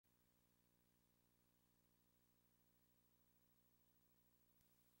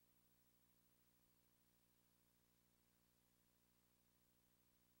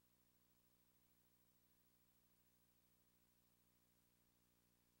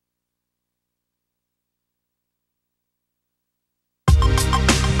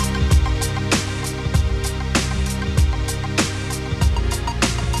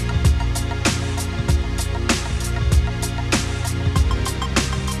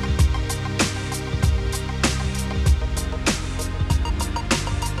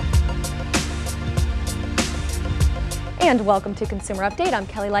And welcome to Consumer Update. I'm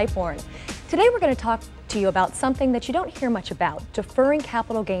Kellie Lightbourn. Today we're going to talk to you about something that you don't hear much about, deferring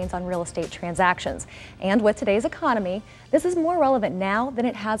capital gains on real estate transactions. And with today's economy, this is more relevant now than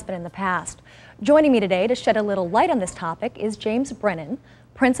it has been in the past. Joining me today to shed a little light on this topic is James Brennan,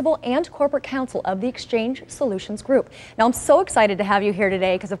 Principal and Corporate Counsel of the Exchange Solutions Group. Now, I'm so excited to have you here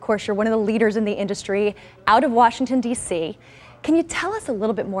today because, of course, you're one of the leaders in the industry out of Washington, D.C. Can you tell us a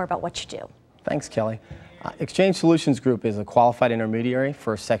little bit more about what you do? Thanks, Kelly. Exchange Solutions Group is a qualified intermediary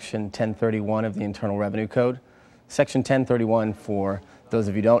for Section 1031 of the Internal Revenue Code. Section 1031, for those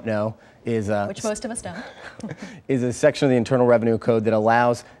of you who don't know, is which most of us don't. is a section of the Internal Revenue Code that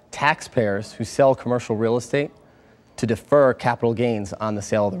allows taxpayers who sell commercial real estate to defer capital gains on the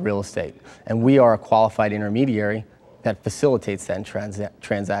sale of the real estate. And we are a qualified intermediary that facilitates that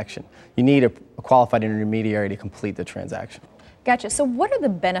transaction. You need a qualified intermediary to complete the transaction. Gotcha. So what are the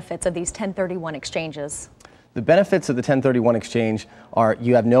benefits of these 1031 exchanges? The benefits of the 1031 exchange are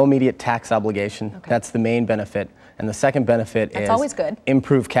you have no immediate tax obligation. Okay. That's the main benefit. And the second benefit is always good.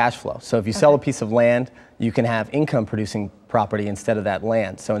 Improved cash flow. So if you sell a piece of land, you can have income producing property instead of that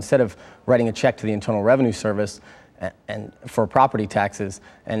land. So instead of writing a check to the Internal Revenue Service and for property taxes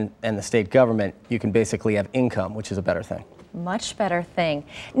and the state government, you can basically have income, which is a better thing. Much better thing.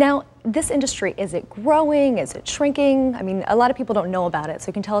 Now, this industry, is it growing? Is it shrinking? I mean, a lot of people don't know about it, so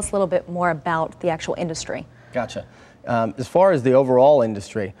you can tell us a little bit more about the actual industry. Gotcha. As far as the overall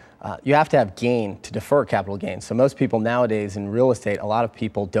industry, you have to have gain to defer capital gains. So most people nowadays in real estate, a lot of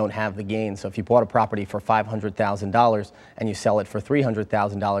people don't have the gain. So if you bought a property for $500,000 and you sell it for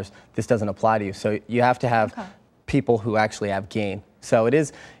 $300,000, this doesn't apply to you. So you have to have people who actually have gain. So it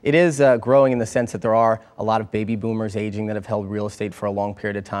is growing in the sense that there are a lot of baby boomers aging that have held real estate for a long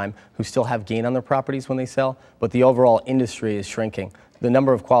period of time who still have gain on their properties when they sell, but the overall industry is shrinking. The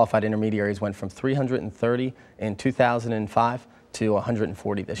number of qualified intermediaries went from 330 in 2005 to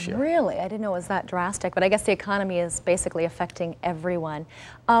 140 this year. Really? I didn't know it was that drastic, but I guess the economy is basically affecting everyone.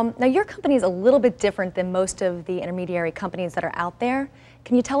 Now, your company is a little bit different than most of the intermediary companies that are out there.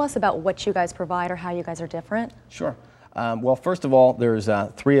 Can you tell us about what you guys provide or how you guys are different? Sure. Well, first of all, there's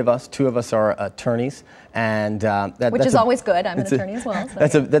three of us. Two of us are attorneys, and which is always good. I'm an attorney as well.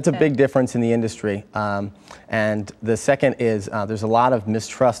 So that's a big difference in the industry. And the second is there's a lot of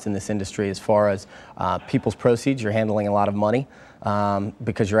mistrust in this industry as far as people's proceeds. You're handling a lot of money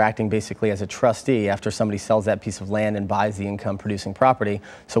because you're acting basically as a trustee after somebody sells that piece of land and buys the income-producing property.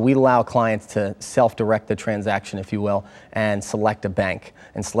 So we allow clients to self-direct the transaction, if you will, and select a bank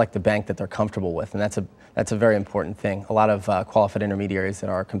that they're comfortable with, and that's a very important thing. A lot of qualified intermediaries that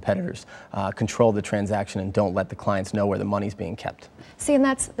are our competitors control the transaction and don't let the clients know where the money's being kept. See, and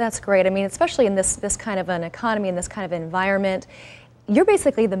that's great. I mean, especially in this kind of an economy, in this kind of environment, you're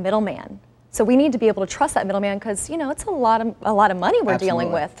basically the middleman. So we need to be able to trust that middleman because, you know, it's a lot of money we're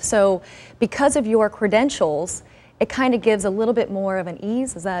dealing with. So because of your credentials, it kind of gives a little bit more of an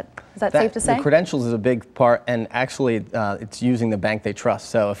ease. Is that safe to say? The credentials is a big part, and actually it's using the bank they trust.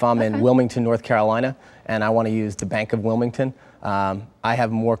 So if I'm in Wilmington, North Carolina, and I want to use the Bank of Wilmington, I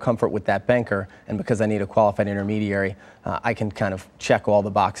have more comfort with that banker, and because I need a qualified intermediary, I can kind of check all the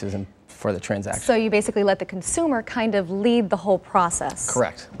boxes for the transaction. So you basically let the consumer kind of lead the whole process.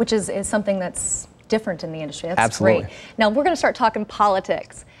 Correct. Which is something that's different in the industry. That's Absolutely. Great. Now we're going to start talking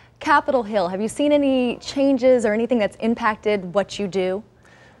politics. Capitol Hill, have you seen any changes or anything that's impacted what you do?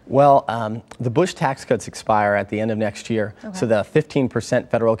 Well, the Bush tax cuts expire at the end of next year, so the 15%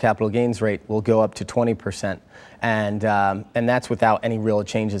 federal capital gains rate will go up to 20%, and that's without any real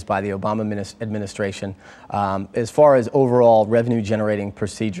changes by the Obama administration. As far as overall revenue-generating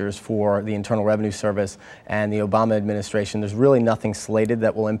procedures for the Internal Revenue Service and the Obama administration, there's really nothing slated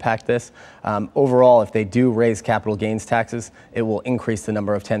that will impact this. Overall, if they do raise capital gains taxes, it will increase the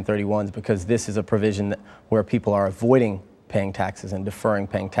number of 1031s because this is a provision where people are avoiding paying taxes and deferring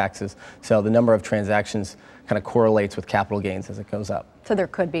paying taxes. So the number of transactions kind of correlates with capital gains as it goes up. So there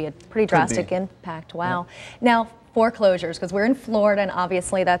could be a pretty drastic impact. Wow. Yeah. Now, foreclosures, because we're in Florida and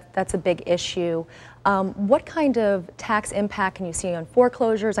obviously that's a big issue. What kind of tax impact can you see on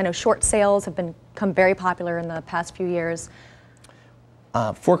foreclosures? I know short sales have become very popular in the past few years.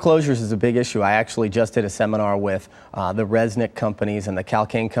 Foreclosures is a big issue. I actually just did a seminar with the Resnick companies and the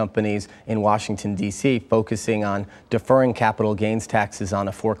Calcane companies in Washington, D.C., focusing on deferring capital gains taxes on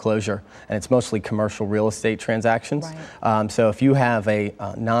a foreclosure, and it's mostly commercial real estate transactions. Right. So if you have a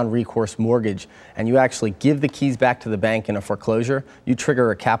non-recourse mortgage and you actually give the keys back to the bank in a foreclosure, you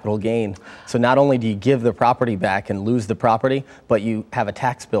trigger a capital gain. So not only do you give the property back and lose the property, but you have a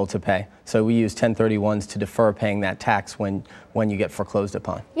tax bill to pay. So we use 1031s to defer paying that tax when you get foreclosed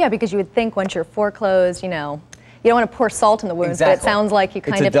upon. Yeah, because you would think once you're foreclosed, you know, you don't want to pour salt in the wounds, Exactly. but it sounds like you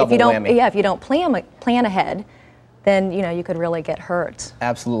kind It's a of, if you double don't, whammy. yeah, if you don't plan ahead, then you could really get hurt.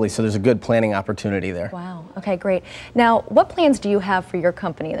 Absolutely. So there's a good planning opportunity there. Wow. Okay, great. Now, what plans do you have for your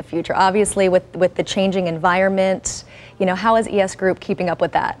company in the future? Obviously, with the changing environment, how is ES Group keeping up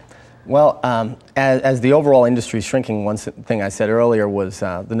with that? Well, as the overall industry is shrinking, one thing I said earlier was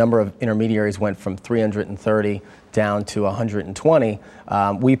the number of intermediaries went from 330 down to 120.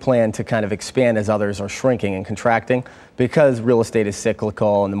 We plan to kind of expand as others are shrinking and contracting. Because real estate is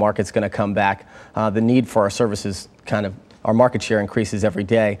cyclical and the market's going to come back, the need for our services our market share increases every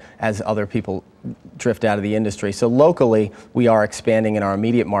day as other people drift out of the industry. So locally, we are expanding in our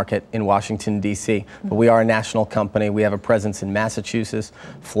immediate market in Washington, D.C., but we are a national company. We have a presence in Massachusetts,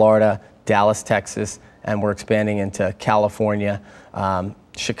 Florida, Dallas, Texas, and we're expanding into California.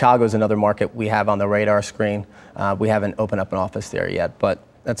 Chicago is another market we have on the radar screen. We haven't opened up an office there yet, but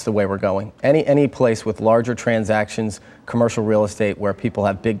that's the way we're going. Any place with larger transactions, commercial real estate, where people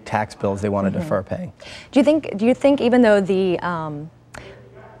have big tax bills they want to defer paying. Do you think even though the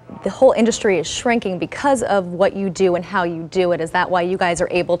whole industry is shrinking because of what you do and how you do it, is that why you guys are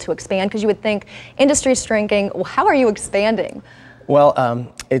able to expand? Because you would think industry is shrinking. Well, how are you expanding?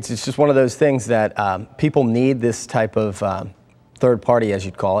 Well, it's just one of those things that people need this type of third party, as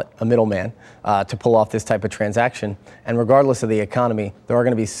you'd call it, a middleman, to pull off this type of transaction. And regardless of the economy, there are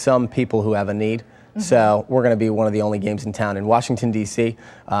going to be some people who have a need. So we're going to be one of the only games in town. In Washington, D.C.,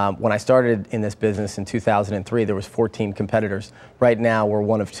 when I started in this business in 2003, there was 14 competitors. Right now, we're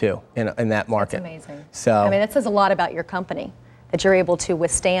one of two in that market. That's amazing. So, I mean, that says a lot about your company, that you're able to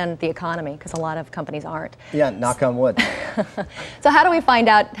withstand the economy, because a lot of companies aren't. yeah, knock on wood. So how do we find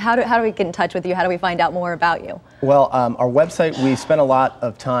out, how do we get in touch with you? How do we find out more about you? Well, our website, we spent a lot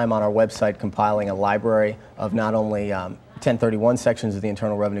of time on our website compiling a library of not only 1031 sections of the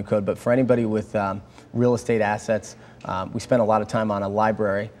Internal Revenue Code, but for anybody with real estate assets, we spent a lot of time on a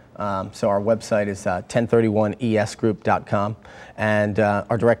library. So our website is 1031esgroup.com, and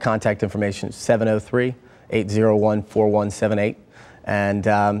our direct contact information is 703-801-4178. And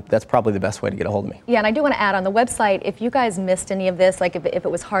that's probably the best way to get a hold of me. Yeah, and I do want to add on the website, if you guys missed any of this, like if it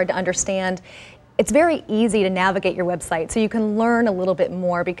was hard to understand, it's very easy to navigate your website so you can learn a little bit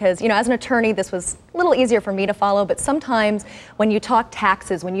more, because as an attorney this was a little easier for me to follow, but sometimes when you talk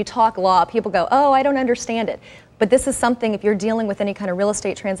taxes, when you talk law, people go, oh, I don't understand it. But this is something, if you're dealing with any kind of real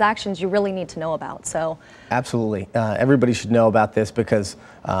estate transactions, you really need to know about. So absolutely, everybody should know about this, because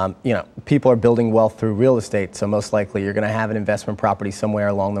people are building wealth through real estate. So most likely you're going to have an investment property somewhere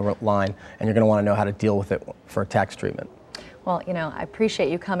along the line, and you're going to want to know how to deal with it for tax treatment. Well, I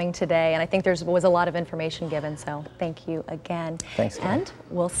appreciate you coming today, and I think there was a lot of information given, so thank you again. Thanks, Kelly. And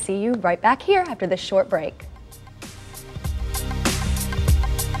we'll see you right back here after this short break.